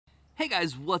Hey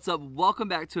guys, what's up? Welcome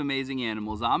back to Amazing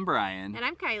Animals. I'm Brian. And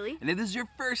I'm Kylie. And if this is your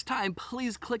first time,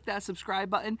 please click that subscribe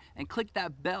button and click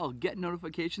that bell. Get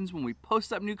notifications when we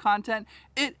post up new content.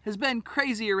 It has been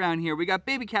crazy around here. We got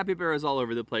baby capybaras all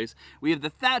over the place. We have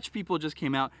the thatch people just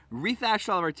came out, rethatched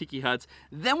all of our tiki huts.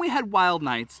 Then we had Wild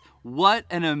Nights. What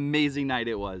an amazing night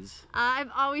it was. I've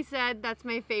always said that's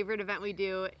my favorite event we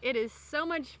do. It is so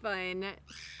much fun,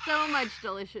 so much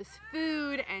delicious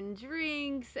food and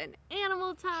drinks and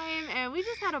animal time, and we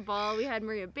just had a ball. We had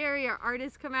Maria Berry, our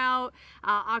artist, come out,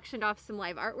 auctioned off some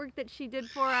live artwork that she did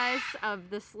for us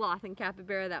of the sloth and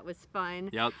capybara. That was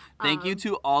fun. Yep. Thank you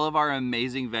to all of our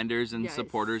amazing vendors and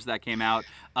supporters that came out.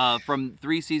 From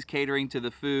 3 C's Catering to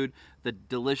the food, the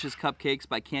delicious cupcakes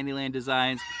by Candyland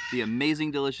Designs, the amazing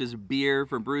delicious beer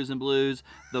from Brews and Blues,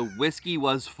 the whiskey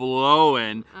was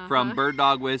flowing from Bird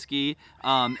Dog Whiskey.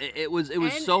 It was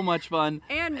so much fun.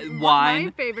 And wine.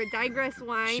 My favorite, Digress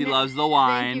Wine. She loves the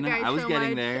wine. Thank you guys I was so getting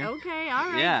much. there. Okay, all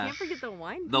right. Yeah. Can't forget the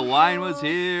wine. The wine was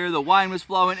here. The wine was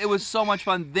flowing. It was so much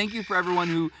fun. Thank you for everyone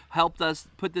who helped us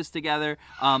put this together.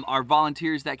 Our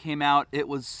volunteers that came out. It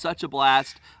was such a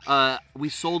blast. We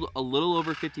sold a little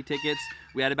over 50 tickets.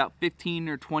 We had about 15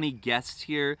 or 20 guests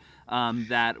here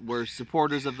that were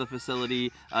supporters of the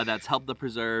facility that's helped the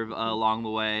preserve along the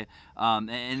way.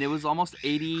 And it was almost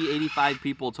 85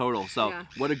 people total. So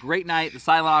what a great night. The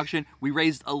silent auction, we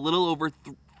raised a little over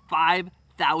 $5,000,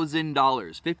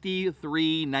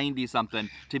 $53.90 something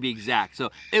to be exact.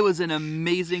 So it was an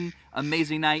amazing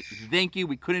night. Thank you.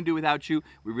 We couldn't do without you.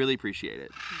 We really appreciate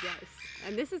it. Yes.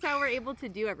 And this is how we're able to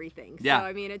do everything. So, Yeah.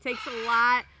 I mean, it takes a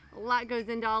lot goes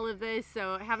into all of this,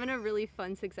 so having a really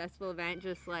fun, successful event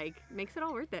just like makes it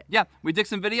all worth it. Yeah, we did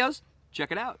some videos. Check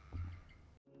it out.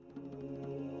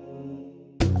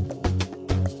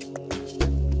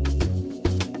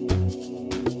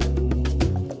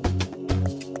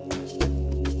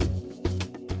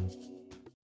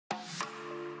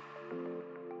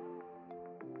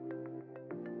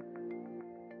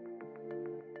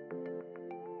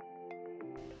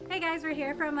 Hey guys, we're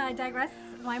here from Digress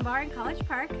Wine Bar in College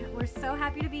Park. We're so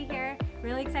happy to be here,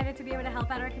 really excited to be able to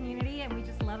help out our community, and we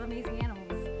just love amazing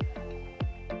animals.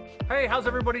 Hey, how's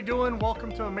everybody doing?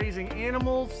 Welcome to Amazing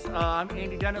Animals. I'm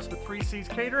Andy Dennis with 3 C's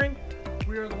Catering.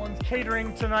 We are the ones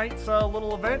catering tonight's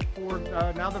little event for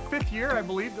now the 5th year, I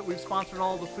believe, that we've sponsored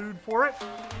all the food for it.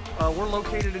 We're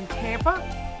located in Tampa.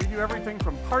 We do everything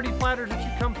from party platters that you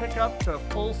come pick up to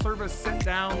full service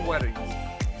sit-down weddings.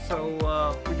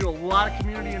 So we do a lot of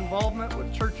community involvement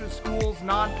with churches, schools,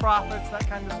 nonprofits, that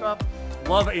kind of stuff.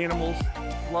 Love animals.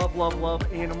 Love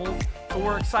animals. So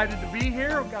we're excited to be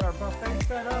here. We've got our buffet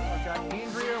set up. I've got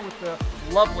Andrea with the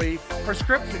lovely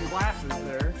prescription glasses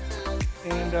there.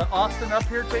 And Austin up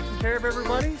here taking care of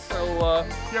everybody. So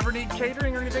if you ever need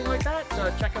catering or anything like that,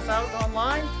 check us out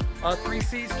online. 3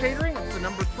 C's Catering. It's the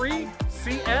number 3,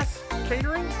 CS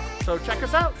Catering. So check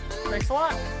us out. Thanks a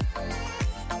lot.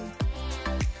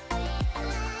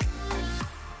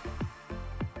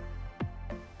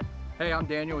 Hey, I'm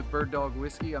Daniel with Bird Dog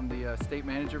Whiskey. I'm the state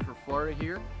manager for Florida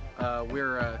here.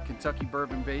 We're Kentucky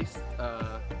bourbon based,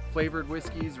 flavored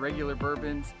whiskeys, regular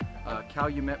bourbons,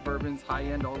 Calumet bourbons, high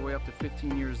end all the way up to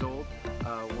 15 years old.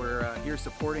 We're here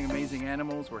supporting amazing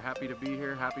animals. We're happy to be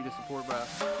here, happy to support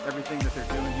everything that they're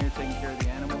doing here, taking care of the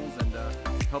animals, and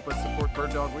help us support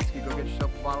Bird Dog Whiskey. Go get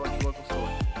yourself a bottle at your local store.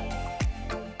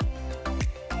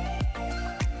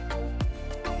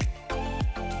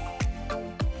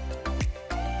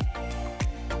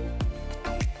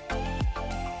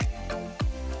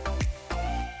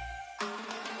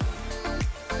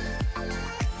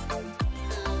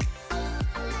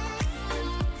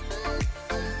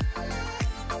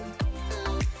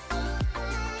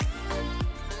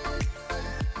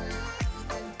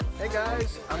 Hey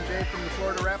guys, I'm Jay from the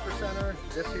Florida Raptor Center.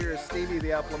 This here is Stevie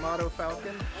the Aplomado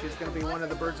Falcon. She's going to be one of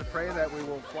the birds of prey that we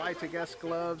will fly to guest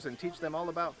gloves and teach them all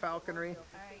about falconry.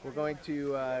 We're going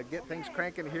to get things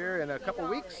cranking here in a couple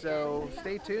weeks, so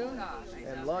stay tuned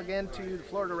and log in to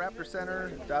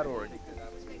FloridaRaptorCenter.org.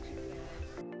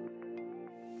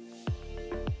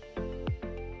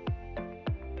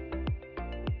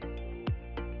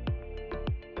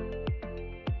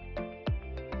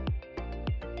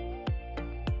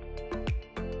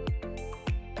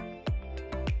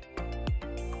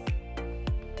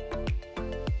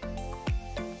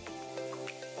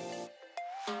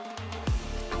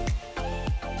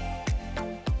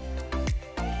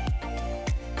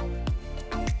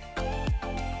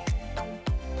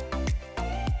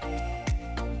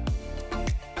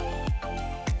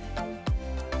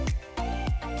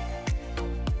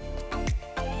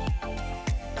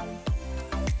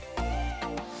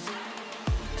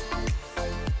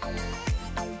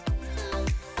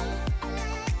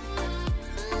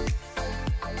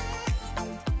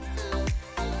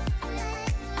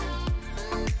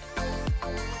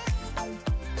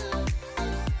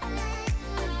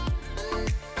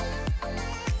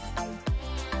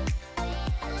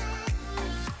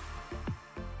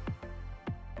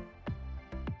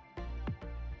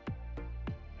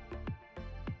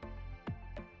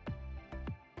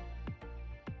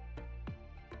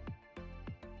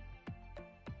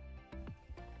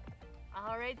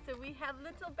 All right, so we have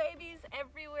little babies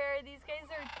everywhere. These guys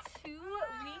are 2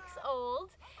 weeks old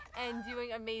and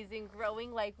doing amazing,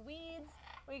 growing like weeds.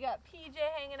 We got PJ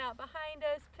hanging out behind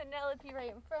us, Penelope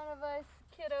right in front of us,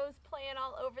 kiddos playing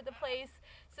all over the place.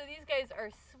 So these guys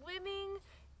are swimming,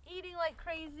 eating like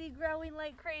crazy, growing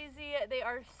like crazy. They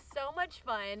are so much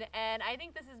fun, and I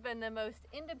think this has been the most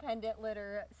independent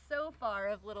litter so far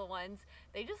of little ones.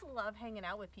 They just love hanging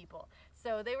out with people.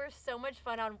 So they were so much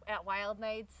fun at Wild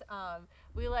Nights.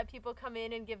 We let people come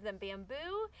in and give them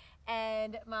bamboo,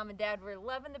 and Mom and Dad were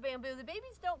loving the bamboo. The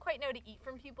babies don't quite know to eat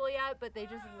from people yet, but they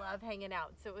just love hanging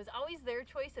out. So it was always their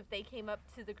choice if they came up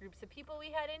to the groups of people we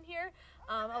had in here.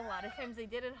 A lot of times they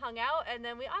did and hung out, and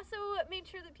then we also made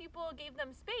sure that people gave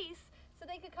them space so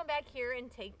they could come back here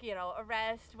and take, you know, a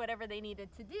rest, whatever they needed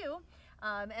to do.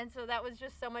 And so that was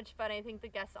just so much fun. I think the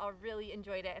guests all really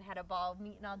enjoyed it and had a ball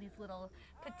meeting all these little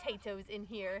potatoes in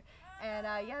here. And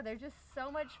yeah, they're just so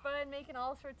much fun, making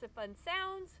all sorts of fun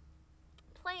sounds,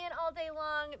 playing all day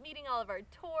long, meeting all of our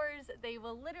tours. They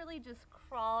will literally just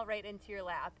crawl right into your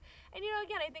lap. And you know,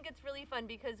 again, I think it's really fun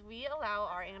because we allow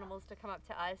our animals to come up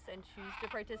to us and choose to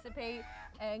participate,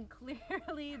 and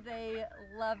clearly they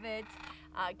love it.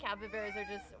 Capybaras are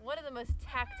just one of the most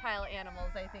tactile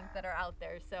animals I think that are out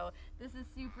there, so this is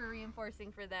super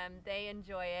reinforcing for them. They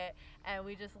enjoy it, and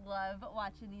we just love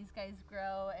watching these guys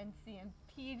grow and seeing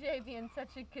PJ being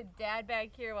such a good dad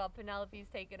back here while Penelope's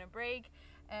taking a break.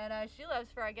 And she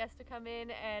loves for our guests to come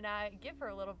in and give her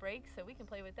a little break so we can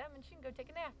play with them and she can go take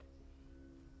a nap.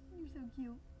 You're so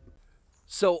cute.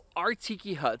 So our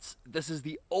tiki huts, this is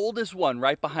the oldest one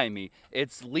right behind me.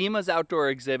 It's Lima's outdoor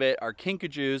exhibit, our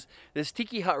Kinkajous. This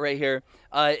tiki hut right here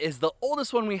is the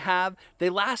oldest one we have. They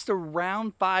last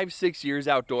around 5-6 years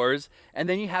outdoors, and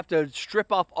then you have to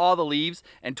strip off all the leaves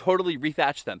and totally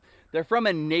rethatch them. They're from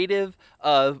a native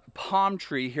palm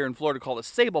tree here in Florida called a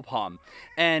sable palm.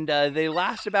 And they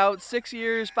last about 6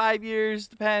 years, 5 years,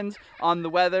 depends on the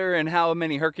weather and how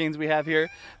many hurricanes we have here.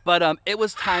 But it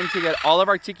was time to get all of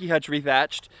our tiki huts rethatched.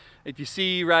 If you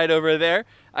see right over there,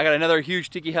 I got another huge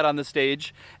tiki hut on the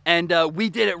stage, and we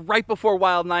did it right before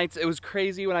Wild Nights. It was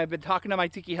crazy. When I've been talking to my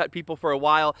tiki hut people for a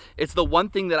while, it's the one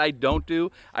thing that I don't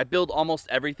do. I build almost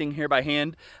everything here by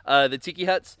hand. The tiki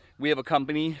huts, we have a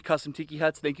company, Custom Tiki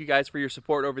Huts. Thank you guys for your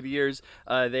support over the years.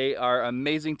 They are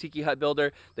amazing tiki hut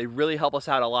builder. They really help us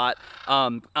out a lot.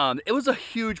 It was a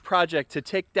huge project to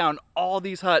take down all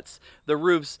these huts, the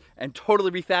roofs, and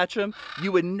totally rethatch them.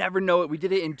 You would never know it. We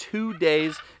did it in 2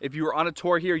 days. If you were on a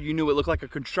tour here, you knew it looked like a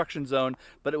construction zone,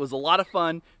 but it was a lot of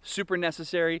fun, super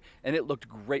necessary, and it looked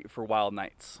great for Wild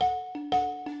Nights.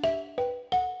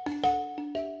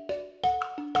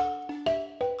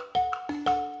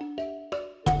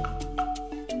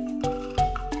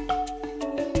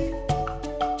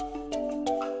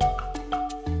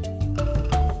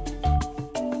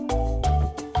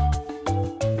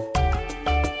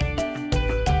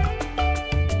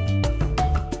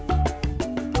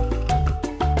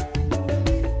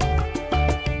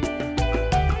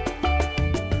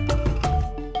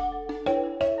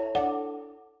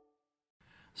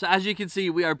 So as you can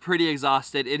see, we are pretty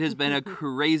exhausted. It has been a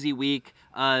crazy week.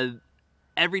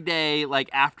 Every day, like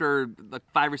after like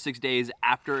 5 or 6 days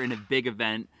after in a big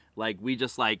event, like we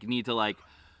just like need to like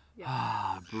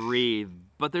breathe.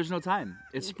 But there's no time.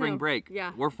 It's spring break.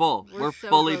 Yeah. We're full. We're so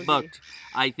fully rosy. booked.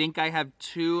 I think I have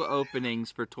 2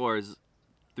 openings for tours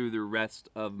through the rest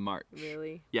of March.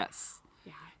 Really? Yes.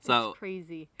 Yeah. So it's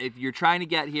crazy. if you're trying to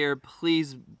get here,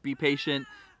 please be patient.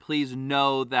 Please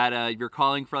know that you're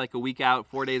calling for like a week out,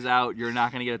 4 days out. You're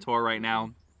not going to get a tour right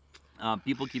now.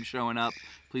 People keep showing up.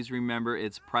 Please remember,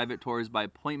 it's private tours by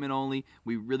appointment only.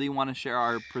 We really want to share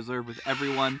our preserve with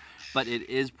everyone, but it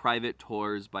is private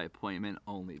tours by appointment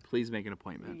only. Please make an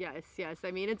appointment. Yes, yes.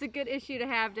 I mean, it's a good issue to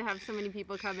have so many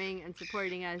people coming and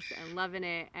supporting us and loving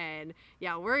it. And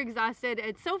yeah, we're exhausted.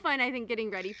 It's so fun, I think, getting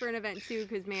ready for an event too,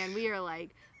 because man, we are like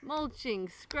mulching,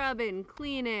 scrubbing,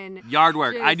 cleaning. Yard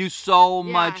work. I do so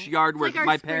much yard work. Like our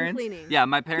My spring parents, cleaning. yeah,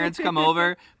 my parents come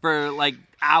over for like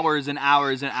hours and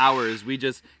hours and hours. We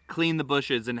just clean the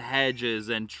bushes and hedges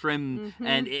and trim,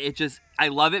 and it just, I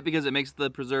love it because it makes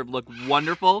the preserve look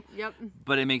wonderful. Yep.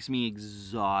 But it makes me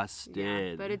exhausted.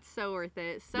 Yeah, but it's so worth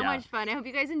it. So Yeah. much fun. I hope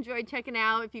you guys enjoyed checking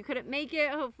out. If you couldn't make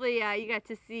it, hopefully you got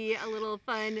to see a little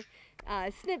fun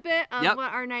snippet of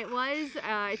what our night was.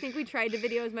 I think we tried to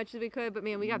video as much as we could, but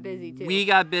man, we got busy too. We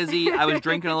got busy. I was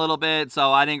drinking a little bit,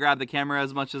 so I didn't grab the camera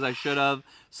as much as I should have.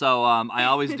 So I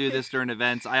always do this during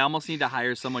events. I almost need to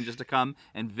hire someone just to come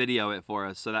and video it for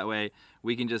us, so that way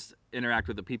we can just interact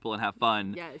with the people and have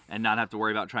fun Yes. and not have to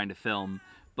worry about trying to film.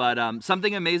 But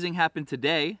something amazing happened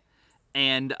today.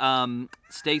 And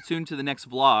stay tuned to the next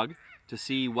vlog to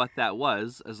see what that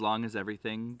was, as long as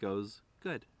everything goes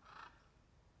good.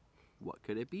 What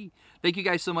could it be? Thank you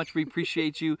guys so much. We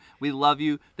appreciate you. We love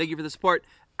you. Thank you for the support.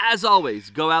 As always,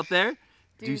 go out there,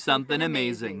 do something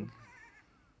amazing.